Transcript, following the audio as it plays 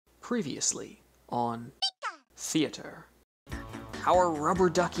Previously on Theater. Our rubber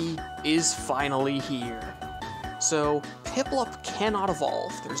ducky is finally here. So, Piplup cannot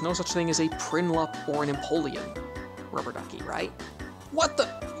evolve. There's no such thing as a Prinlup or an Empoleon rubber ducky, right? What?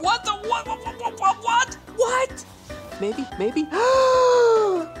 Maybe?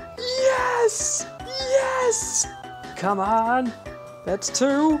 Yes! Yes! Come on! That's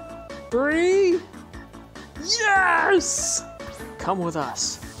 2, 3... Yes! Come with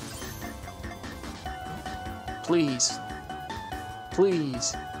us. Please.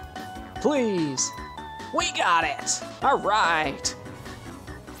 Please. Please. We got it! Alright!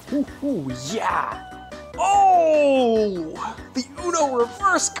 Ooh, yeah! Oh! The Uno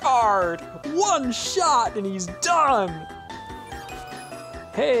reverse card! One shot and he's done!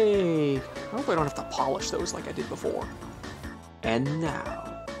 Hey! I hope I don't have to polish those like I did before. And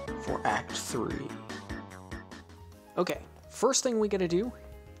now, for Act 3. Okay, first thing we gotta do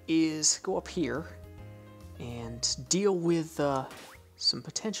is go up here and deal with some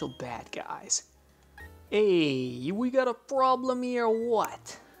potential bad guys. Hey, we got a problem here,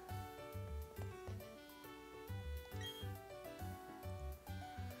 what?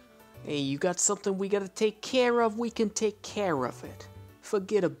 Hey, you got something we gotta take care of? We can take care of it.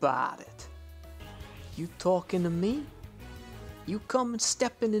 Forget about it. You talking to me? You come and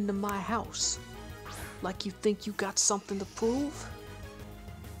stepping into my house. Like you think you got something to prove?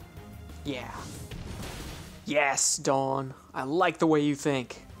 Yeah. Yes, Dawn. I like the way you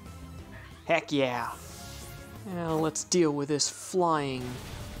think. Heck yeah. Now let's deal with this flying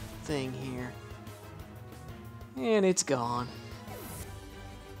thing here. And it's gone.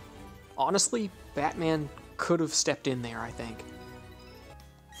 Honestly, Batman could have stepped in there, I think.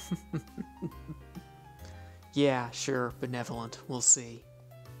 Yeah, sure, benevolent. We'll see.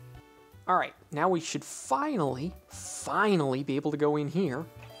 Alright, now we should finally be able to go in here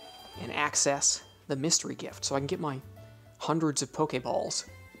and access the mystery gift so I can get my hundreds of Pokeballs.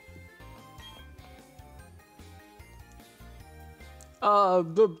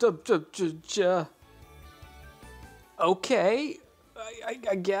 Okay,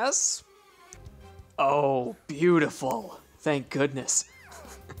 I guess. Oh, beautiful. Thank goodness.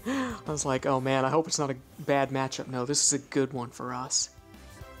 I was like, oh man, I hope it's not a bad matchup. No, this is a good one for us.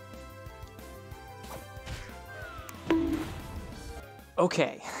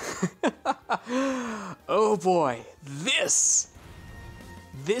 Okay. Oh boy, this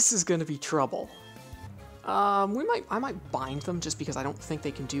is gonna be trouble. I might bind them just because I don't think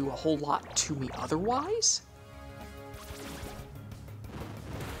they can do a whole lot to me otherwise.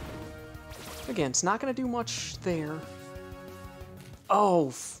 Again, it's not gonna do much there.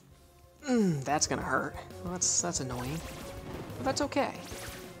 Oh, that's gonna hurt. Well, that's annoying, but that's okay.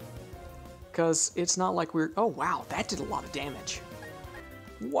 Because it's not like we're... Oh, wow, that did a lot of damage.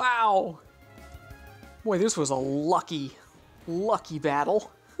 Wow! Boy, this was a lucky battle.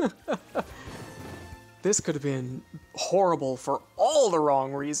 This could have been horrible for all the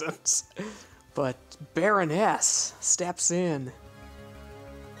wrong reasons. But Baroness steps in.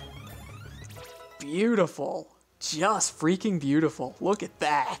 Beautiful. Just freaking beautiful. Look at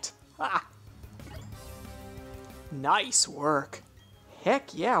that. Ha! Nice work. Heck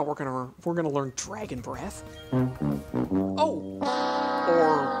yeah, we're gonna learn Dragon Breath. Oh!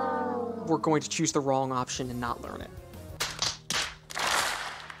 Or we're going to choose the wrong option and not learn it.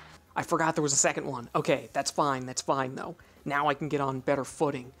 I forgot there was a second one. Okay, that's fine though. Now I can get on better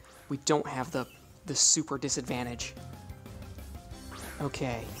footing. We don't have the super disadvantage.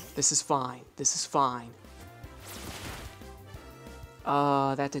 Okay, this is fine.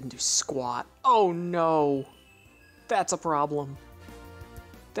 That didn't do squat. Oh no! That's a problem.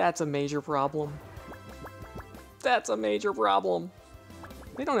 That's a major problem.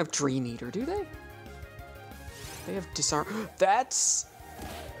 They don't have Dream Eater, do they? They have Disarm. That's...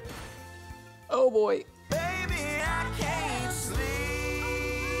 Oh boy. Baby, I can't sleep.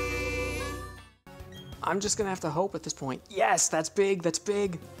 I'm just gonna have to hope at this point. Yes, that's big.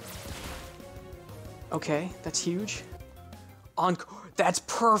 Okay, that's huge. That's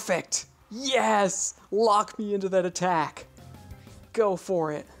perfect. Yes! Lock me into that attack. Go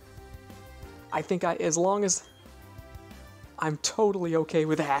for it. I think as long as I'm totally okay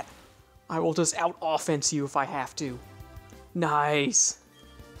with that, I will just out-offense you if I have to. Nice.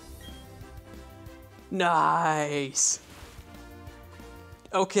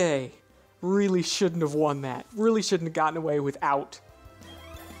 Okay. Really shouldn't have won that. Really shouldn't have gotten away without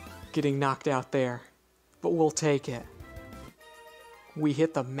getting knocked out there. But we'll take it. We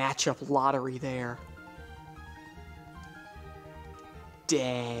hit the matchup lottery there.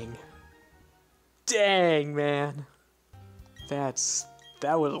 Dang. Dang, man. That's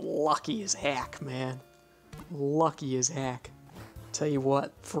That was lucky as heck, man. Lucky as heck. Tell you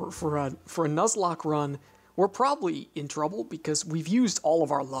what, for a Nuzlocke run, we're probably in trouble because we've used all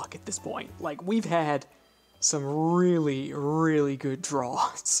of our luck at this point. Like, we've had some really, really good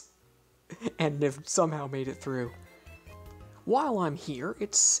draws and have somehow made it through. While I'm here,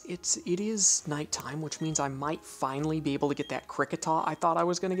 it is nighttime, which means I might finally be able to get that Cricketah I thought I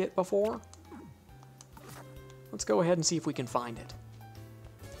was going to get before. Let's go ahead and see if we can find it.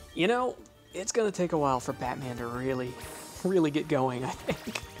 You know, it's going to take a while for Batman to really get going, I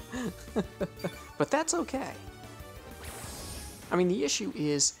think. But that's okay. I mean, the issue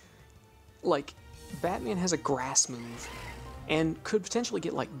is, like, Batman has a grass move and could potentially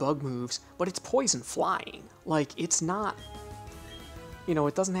get, like, bug moves, but it's poison flying. Like, it's not, you know,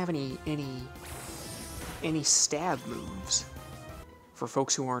 it doesn't have any stab moves. For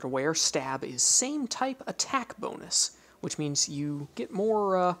folks who aren't aware, stab is same type attack bonus, which means you get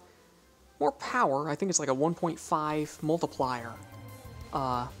more power. I think it's like a 1.5 multiplier.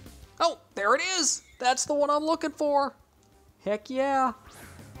 Oh, there it is! That's the one I'm looking for! Heck yeah!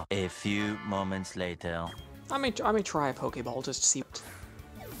 A few moments later. I may try a Pokeball just to see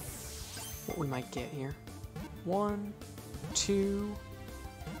what we might get here. 1, 2,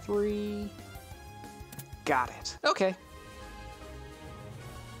 3... Got it. Okay.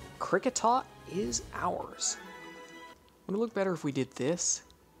 Cricketah is ours. Would it look better if we did this?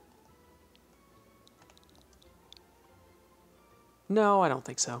 No, I don't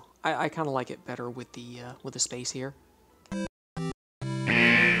think so. I kind of like it better with the space here.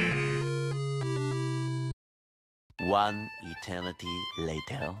 One eternity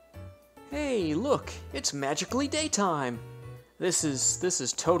later. Hey, look! It's magically daytime! This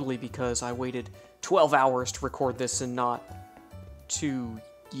is totally because I waited 12 hours to record this and not 2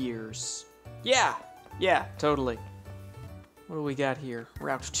 years. Yeah, totally. What do we got here?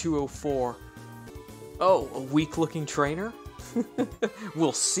 Route 204. Oh, a weak-looking trainer?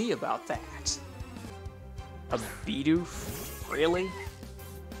 We'll see about that. A Bidoof? Really?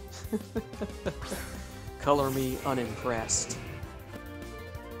 Color me unimpressed.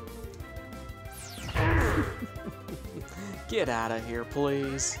 Get out of here,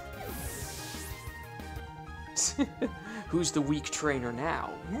 please. Who's the weak trainer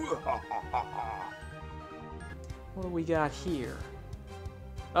now? What do we got here?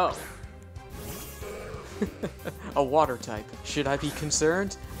 Oh. A water type. Should I be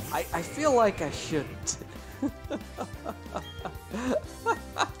concerned? I feel like I shouldn't.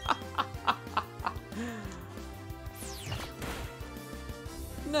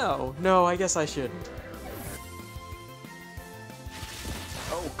 No, I guess I shouldn't.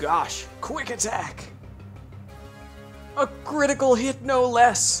 Oh gosh, quick attack! A critical hit, no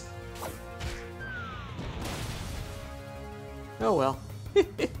less! Oh well.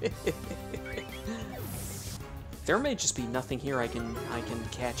 There may just be nothing here I can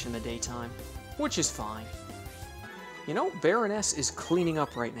catch in the daytime, which is fine. You know, Baroness is cleaning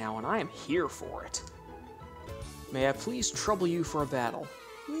up right now, and I am here for it. May I please trouble you for a battle?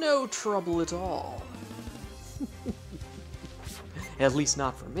 No trouble at all. At least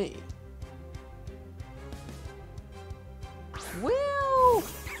not for me. Well,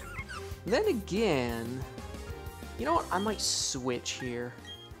 then again, you know what? I might switch here.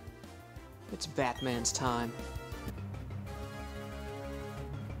 It's Batman's time.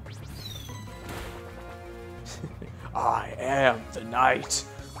 I am the knight.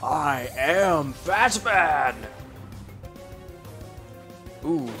 I am Batman.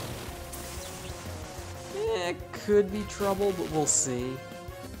 Ooh. It could be trouble, but we'll see.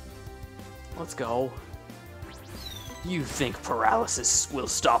 Let's go. You think paralysis will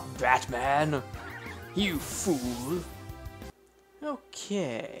stop Batman? You fool.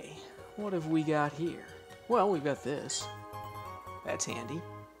 Okay. What have we got here? Well, we've got this. That's handy.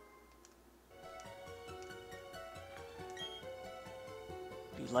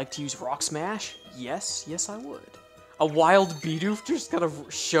 Would you like to use Rock Smash? Yes, I would. A wild Bidoof just kind of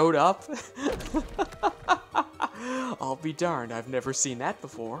showed up. I'll be darned, I've never seen that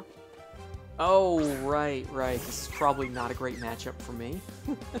before. Oh, right. This is probably not a great matchup for me.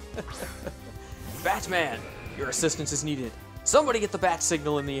 Batman, your assistance is needed. Somebody get the bat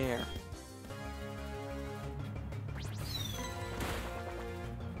signal in the air.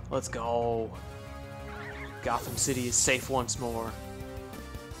 Let's go. Gotham City is safe once more.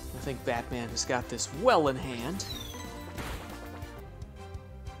 I think Batman has got this well in hand.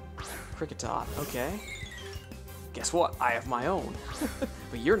 Cricketah, okay. Guess what? I have my own.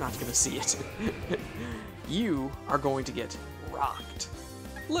 But you're not gonna see it. You are going to get rocked.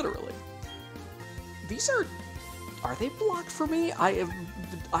 Literally. These are Are they blocked for me?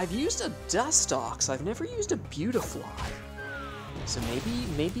 I've used a Dustox. I've never used a Beautifly. So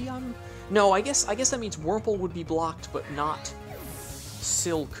maybe I'm... No, I guess that means Wurmple would be blocked, but not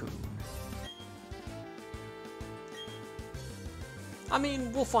Silcoon. I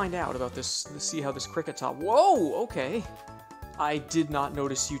mean, we'll find out about this. Let's see how this Cricketop... Whoa, okay. I did not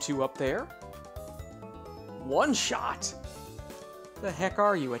notice you two up there. One shot? The heck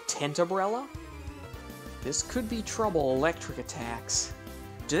are you, a Tentabrella? This could be trouble. Electric attacks.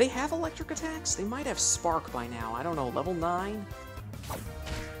 Do they have electric attacks? They might have Spark by now. I don't know, level 9?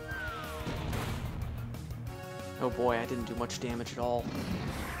 Oh boy, I didn't do much damage at all.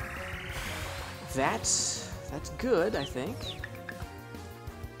 That's good, I think.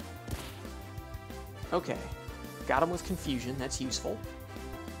 Okay, got him with Confusion, that's useful.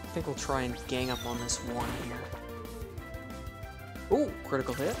 I think we'll try and gang up on this one here. Ooh,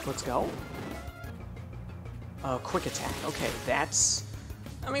 critical hit, let's go. Quick attack, okay, that's...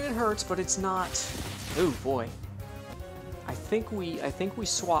 I mean, it hurts, but it's not... Ooh, boy. I think we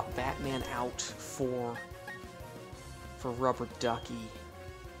swap Batman out for Rubber Ducky.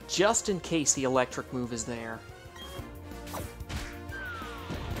 Just in case the electric move is there.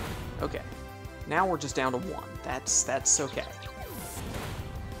 Okay. Now we're just down to 1. That's okay.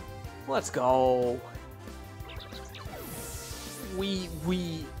 Let's go. We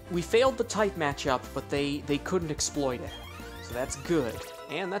failed the type matchup, but they couldn't exploit it. So that's good.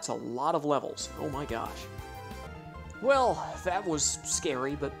 And that's a lot of levels. Oh my gosh. Well, that was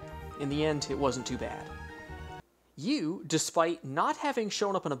scary, but in the end, it wasn't too bad. You, despite not having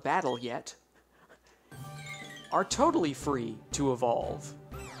shown up in a battle yet, are totally free to evolve.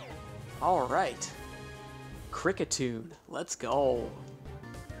 Alright. Cricketoon, let's go.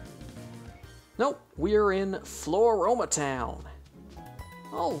 Nope, we're in Floroma Town.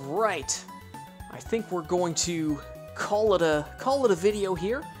 Alright. I think we're going to call it a video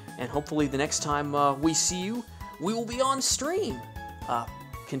here, and hopefully the next time we see you, we will be on stream,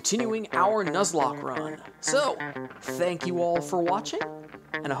 continuing our Nuzlocke run. So, thank you all for watching,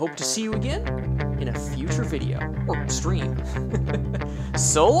 and I hope to see you again in a future video, or stream.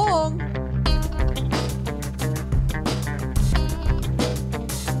 So long!